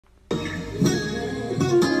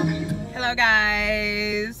Hello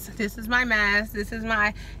guys, this is my mask, this is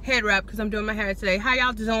my head wrap because I'm doing my hair today. How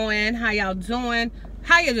y'all doing? How y'all doing?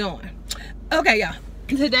 How you doing? Okay y'all,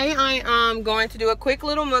 today I am going to do a quick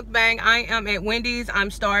little mukbang. I am at Wendy's, I'm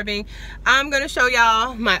starving. I'm going to show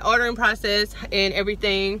y'all my ordering process and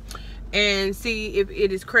everything and see if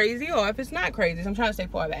it is crazy or if it's not crazy. So I'm trying to stay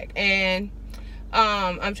far back. And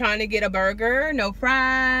I'm trying to get a burger, no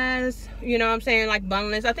fries, you know what I'm saying, like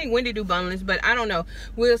bunless. I think Wendy do bunless, but I don't know,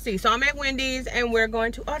 we'll see. So I'm at Wendy's and we're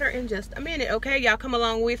going to order in just a minute. Okay, y'all come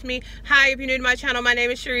along with me. Hi, if you're new to my channel, my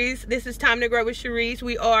name is Cherice. This is Time to Grow with Cherice.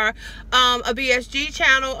 We are a BSG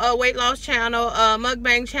channel, a weight loss channel, a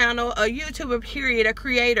mukbang channel, a YouTuber, period, a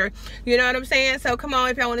creator, you know what I'm saying. So come on,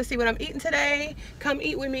 if y'all want to see what I'm eating today, come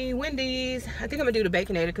eat with me. Wendy's. I think I'm gonna do the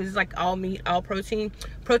Baconator because it's like all meat, all protein.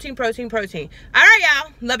 All right,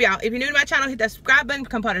 y'all. Love y'all. If you're new to my channel, hit that subscribe button.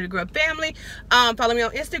 Become part of the Grub family. Follow me on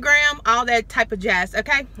Instagram. All that type of jazz.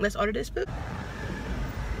 Okay, let's order this food.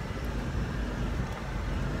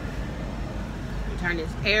 Turn this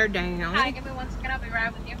air down. Hi, give me 1 second. I'll be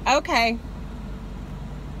right with you. Okay.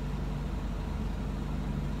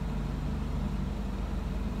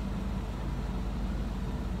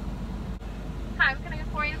 Hi, what can I get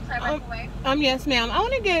for you? Sorry about the wait. Yes, ma'am. I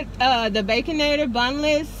want to get the Baconator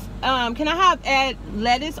bunless. Can I add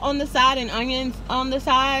lettuce on the side and onions on the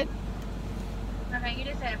side? Okay, you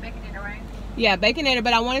just said Baconator, right? Yeah, Baconator,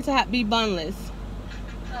 but I want it to be bunless.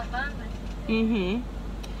 Oh, bunless. Mm-hmm.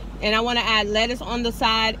 And I want to add lettuce on the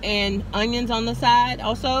side and onions on the side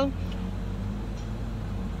also.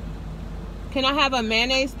 Can I have a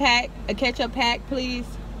mayonnaise pack, a ketchup pack, please?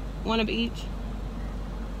 One of each.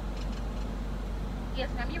 Yes,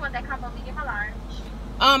 ma'am. You want that combo medium or large?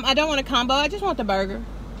 I don't want a combo. I just want the burger.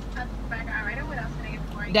 Burger. All right. And what else can I get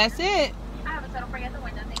for you? That's it. I have a total for you at the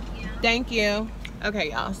window. Thank you. Thank you.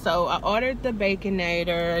 Okay, y'all. So I ordered the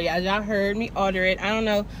Baconator. Y'all heard me order it. I don't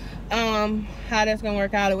know how that's gonna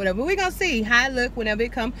work out or whatever. But we're gonna see how it look whenever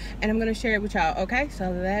it come, and I'm gonna share it with y'all. Okay,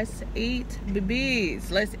 so let's eat,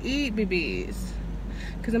 babies. Let's eat, babies.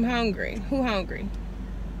 Cause I'm hungry. Who hungry?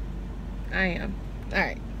 I am. All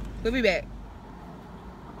right, we'll be back.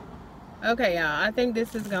 Okay, y'all, I think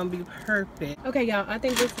this is gonna be perfect. Okay, y'all, I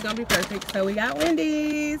think this is gonna be perfect. So we got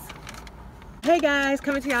Wendy's. Hey guys,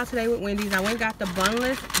 coming to y'all today with Wendy's. I went and got the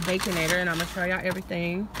bunless Baconator, and I'm gonna show y'all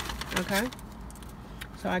everything. Okay,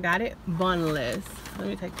 so I got it bunless. Let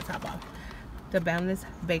me take the top off. The bunless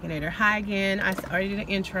Baconator. Hi again. I already did an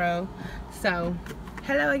intro, so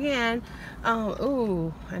hello again.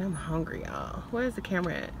 Ooh, and I'm hungry, y'all. Where's the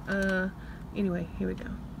camera at? Anyway, here we go.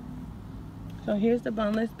 So here's the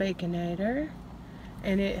bunless Baconator,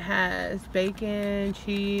 and it has bacon,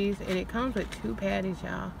 cheese, and it comes with 2 patties,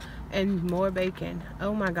 y'all, and more bacon.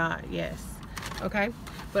 Oh my God, yes. Okay,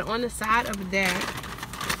 but on the side of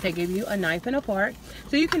that, they give you a knife and a fork,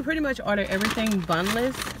 so you can pretty much order everything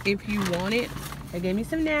bunless if you want it. They gave me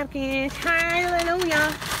some napkins.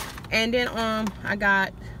 Hallelujah. And then I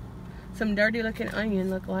got some dirty looking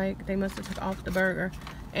onion, look like they must have took off the burger,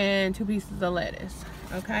 and 2 pieces of lettuce.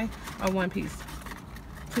 Okay, or 1 piece,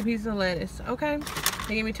 2 pieces of lettuce. Okay,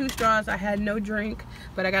 they gave me 2 straws. I had no drink,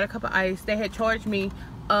 but I got a cup of ice. They had charged me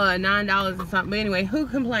 $9 or something, but anyway, who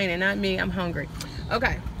complaining? Not me. I'm hungry.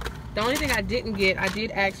 Okay, the only thing I didn't get, I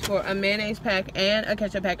did ask for a mayonnaise pack and a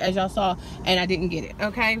ketchup pack, as y'all saw, and I didn't get it.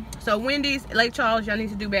 Okay, so Wendy's, Lake Charles, y'all need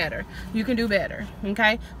to do better. You can do better.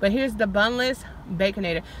 Okay, but here's the bunless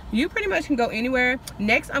Baconator. You pretty much can go anywhere.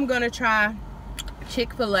 Next, I'm gonna try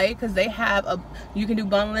Chick-fil-A because they have you can do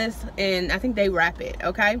bunless, and I think they wrap it.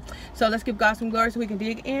 Okay, so let's give God some glory so we can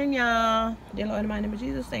dig in, y'all. Dear Lord, in the mighty name of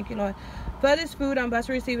Jesus, thank you, Lord, for this food I'm about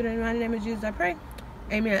to receive it. In the mighty name of Jesus I pray,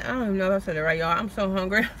 amen. I don't even know if I said it right, y'all. I'm so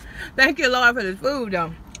hungry. Thank you, Lord, for this food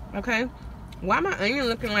though. Okay, why my onion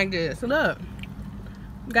looking like this? Look,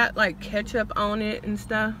 got like ketchup on it and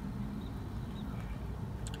stuff.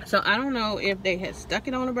 So I don't know if they had stuck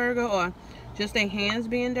it on a burger or just their hands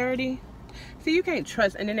being dirty. See, you can't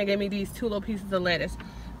trust. And then they gave me these 2 little pieces of lettuce.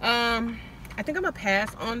 I think I'm gonna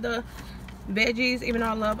pass on the veggies, even though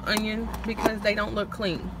I love onion, because they don't look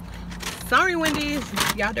clean. Sorry, Wendy's,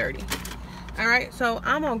 y'all dirty. All right, so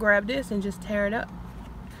I'm gonna grab this and just tear it up.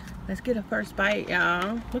 Let's get a first bite,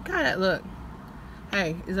 y'all. Look how that look.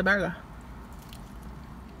 Hey, it's a burger.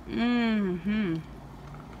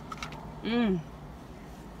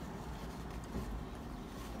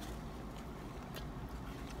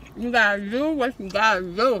 You gotta do what you gotta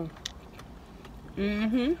do.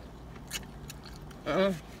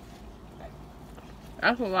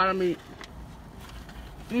 That's a lot of meat.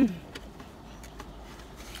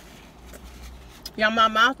 Yeah, my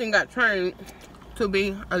mouth thing got trained to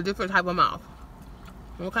be a different type of mouth.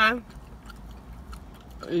 Okay?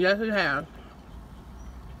 Yes, it has.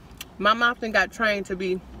 My mouth then got trained to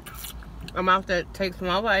be a mouth that takes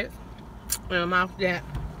small bites and a mouth that,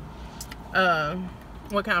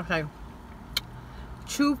 what can I say?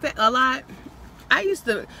 Chew a lot. I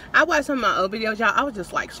watched some of my old videos, y'all. I was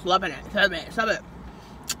just like slubbing it.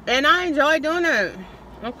 And I enjoy doing it.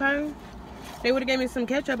 Okay. They would have gave me some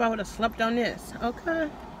ketchup, I would have slept on this. Okay.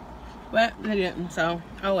 But they didn't, so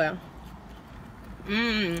oh well.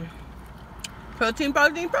 Protein.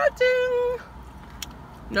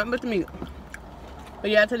 Nothing but the meat. But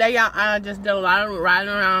yeah, today y'all, I just did a lot of riding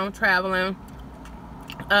around, traveling.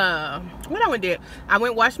 What I went did? I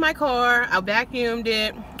went washed my car. I vacuumed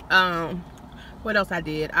it. What else I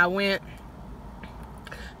did? I went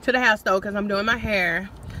to the hair store because I'm doing my hair.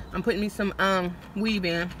 I'm putting me some weave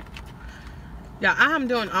in. Y'all, I'm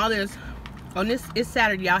doing all this on this. It's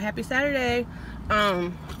Saturday, y'all. Happy Saturday.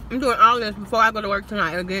 I'm doing all this before I go to work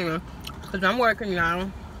tonight again, because I'm working, y'all.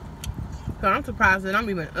 So I'm surprised that I'm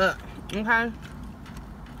even up. Okay.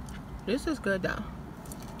 This is good though.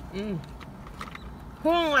 Who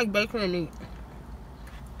don't like bacon and meat?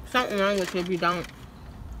 Something wrong with you if you don't.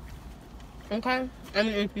 Okay? I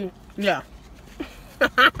mean, if you, yeah.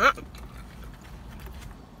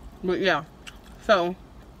 But yeah. So,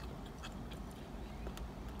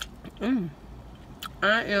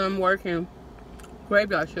 I am working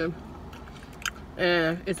graveyard shift.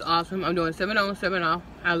 And it's awesome. I'm doing 7 on, 7 off.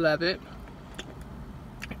 I love it.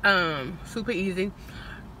 Super easy.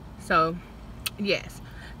 So, yes.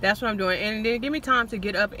 That's what I'm doing. And then give me time to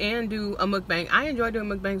get up and do a mukbang. I enjoy doing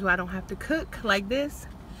mukbangs where I don't have to cook like this.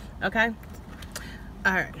 Okay?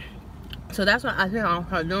 Alright. So that's what I think I'll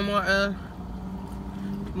start doing more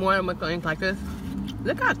mukbangs like this.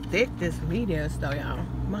 Look how thick this meat is though, y'all.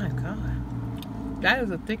 My God. That is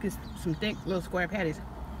the thickest, some thick little square patties.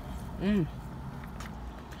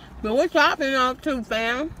 But we're chopping up too,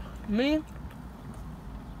 fam. Me.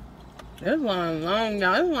 This one long,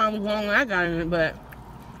 y'all. This one was long when I got in it, but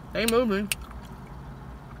they moving.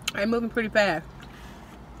 They moving pretty fast.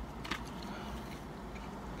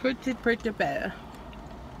 Pretty fast.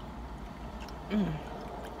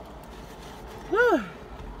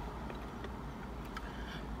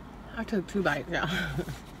 I took 2 bites, y'all.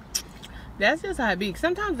 That's just how it be.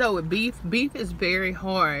 Sometimes though with beef is very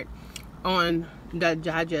hard on the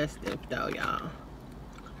digestive though, y'all.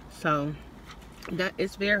 So that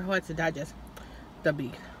it's very hard to digest the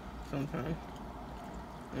beef sometimes.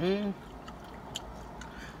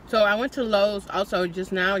 So I went to Lowe's also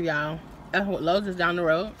just now, y'all. Lowe's is down the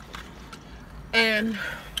road, and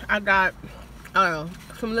I got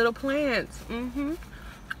some little plants. And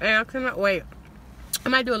I cannot wait. I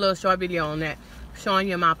might do a little short video on that, showing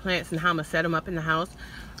you my plants and how I'm gonna set them up in the house.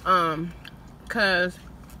 Cause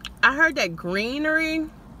I heard that greenery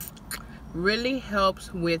really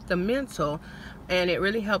helps with the mental, and it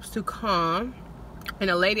really helps to calm. And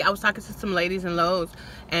a lady, I was talking to some ladies in Lowe's,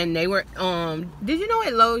 and they were did you know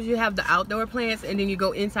at Lowe's you have the outdoor plants and then you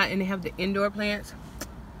go inside and they have the indoor plants?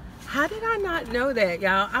 How did I not know that,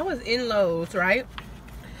 y'all? I was in Lowe's, right?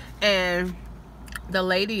 And the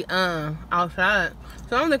lady outside,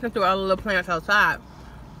 so I'm looking through all the little plants outside,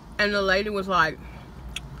 and the lady was like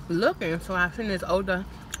looking. So I seen this older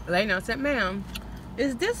lady and I said, ma'am,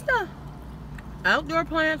 is this the outdoor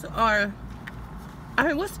plants, or I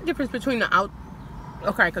mean, what's the difference between the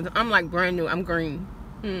okay, because I'm like brand new, I'm green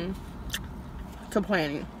to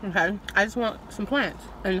planting. Okay, I just want some plants,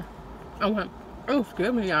 and I want, oh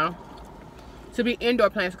excuse me y'all, to be indoor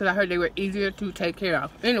plants because I heard they were easier to take care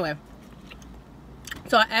of. Anyway,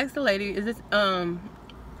 so I asked the lady, is this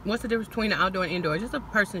what's the difference between the outdoor and indoor? Just a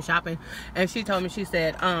person shopping, and she told me, she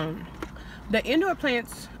said the indoor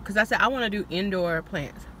plants, because I said I want to do indoor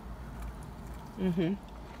plants. And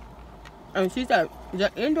she said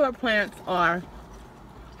the indoor plants are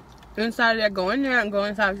inside there, go in there and go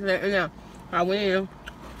inside there. And then I went in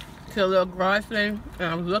to a little garage thing and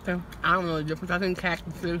I was looking. I don't know the difference. I think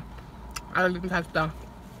cactuses, I like different types of stuff.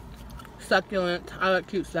 Succulent, I like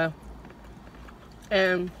cute stuff.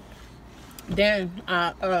 And then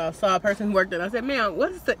I saw a person who worked there. I said, ma'am,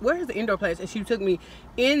 where's the indoor place? And she took me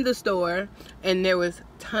in the store, and there was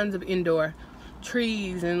tons of indoor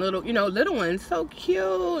trees and little, you know, little ones. So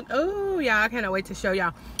cute. Oh, y'all, I cannot wait to show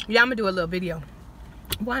y'all. Yeah, I'm gonna do a little video.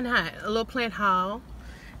 Why not? A little plant haul.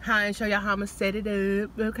 And show y'all how I'm gonna set it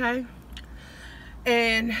up, okay?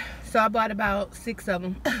 And so I bought about 6 of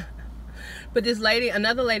them. But this lady,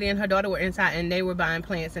 another lady and her daughter were inside, and they were buying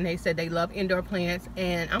plants, and they said they love indoor plants.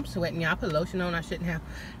 And I'm sweating, y'all. I put lotion on, I shouldn't have.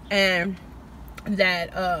 And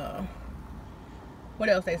that what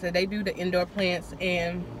else they said? They do the indoor plants.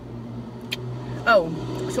 And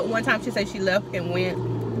oh, so one time she said she left and went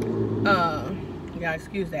y'all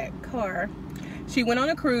excuse that car. She went on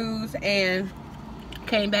a cruise and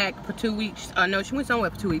came back for 2 weeks. No, she went somewhere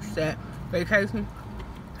for 2 weeks that vacation.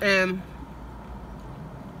 And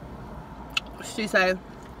she said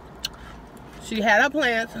she had her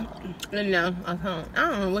plants, and I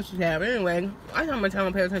don't know what she had, but anyway, I don't much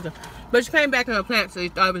time to pay attention. But she came back and her plants, so she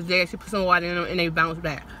thought it was dead. She put some water in them and they bounced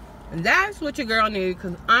back. And that's what your girl needs,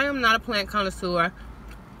 because I am not a plant connoisseur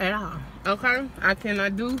at all. Okay? I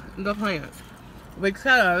cannot do the plants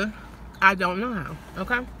because I don't know how.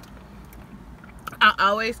 Okay? I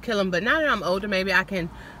always kill them, but now that I'm older, maybe I can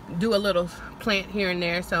do a little plant here and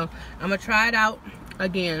there. So I'm gonna try it out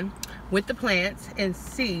again with the plants and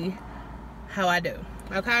see how I do.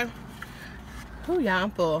 Okay? Oh yeah,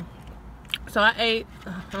 I'm full. So I ate,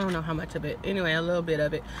 I don't know how much of it. Anyway, a little bit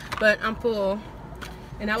of it, but I'm full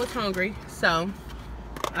and I was hungry, so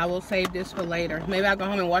I will save this for later. Maybe I'll go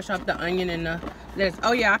home and wash off the onion and the lettuce.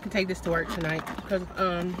 Oh yeah, I can take this to work tonight because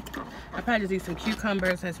I probably just eat some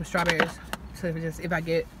cucumbers and some strawberries. So if I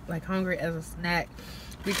get like hungry as a snack,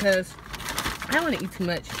 because I don't want to eat too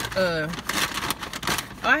much. Oh,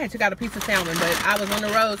 I had took out a piece of salmon, but I was on the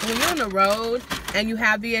road. So when you're on the road and you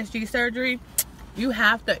have VSG surgery, you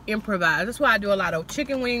have to improvise. That's why I do a lot of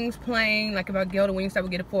chicken wings plain. Like if I go to Wingstop, I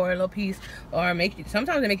would get a 4 little piece, or make you.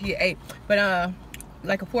 Sometimes they make you 8, but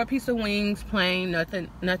like a 4 piece of wings plain, nothing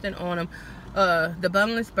on them. The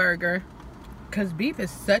bunless burger, because beef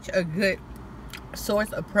is such a good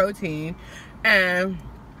source of protein, and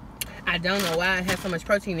I don't know why it has so much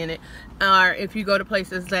protein in it. Or if you go to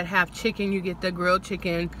places that have chicken, you get the grilled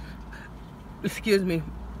chicken, excuse me,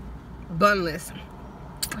 bunless.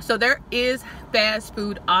 So there is fast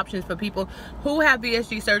food options for people who have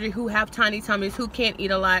VSG surgery, who have tiny tummies, who can't eat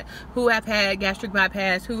a lot, who have had gastric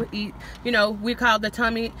bypass, who eat, you know, we call the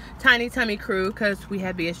tiny tummy crew because we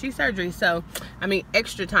have VSG surgery. So I mean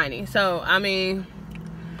extra tiny. So I mean,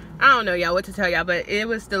 I don't know y'all what to tell y'all, but it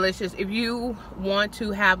was delicious. If you want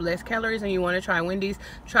to have less calories and you want to try Wendy's,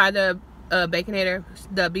 try the Baconator.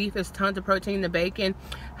 The beef is tons of protein. The bacon,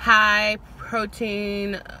 high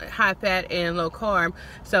protein, high fat, and low carb.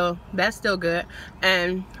 So that's still good,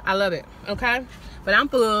 and I love it. Okay, but I'm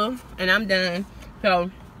full and I'm done.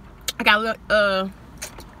 So I got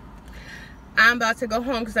I'm about to go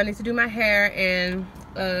home because I need to do my hair, and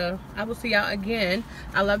I will see y'all again.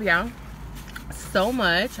 I love y'all so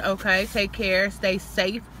much. Okay, take care, stay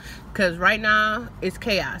safe, because right now it's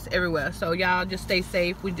chaos everywhere. So y'all just stay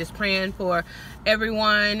safe. We just praying for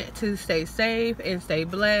everyone to stay safe and stay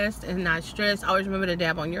blessed and not stressed. Always remember to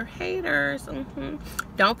dab on your haters.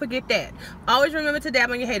 Don't forget that. Always remember to dab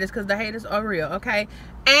on your haters, because the haters are real. Okay,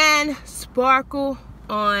 and sparkle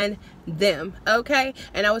on them. Okay,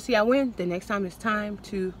 and I will see y'all when the next time it's time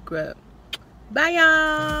to grub. Bye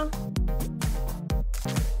y'all.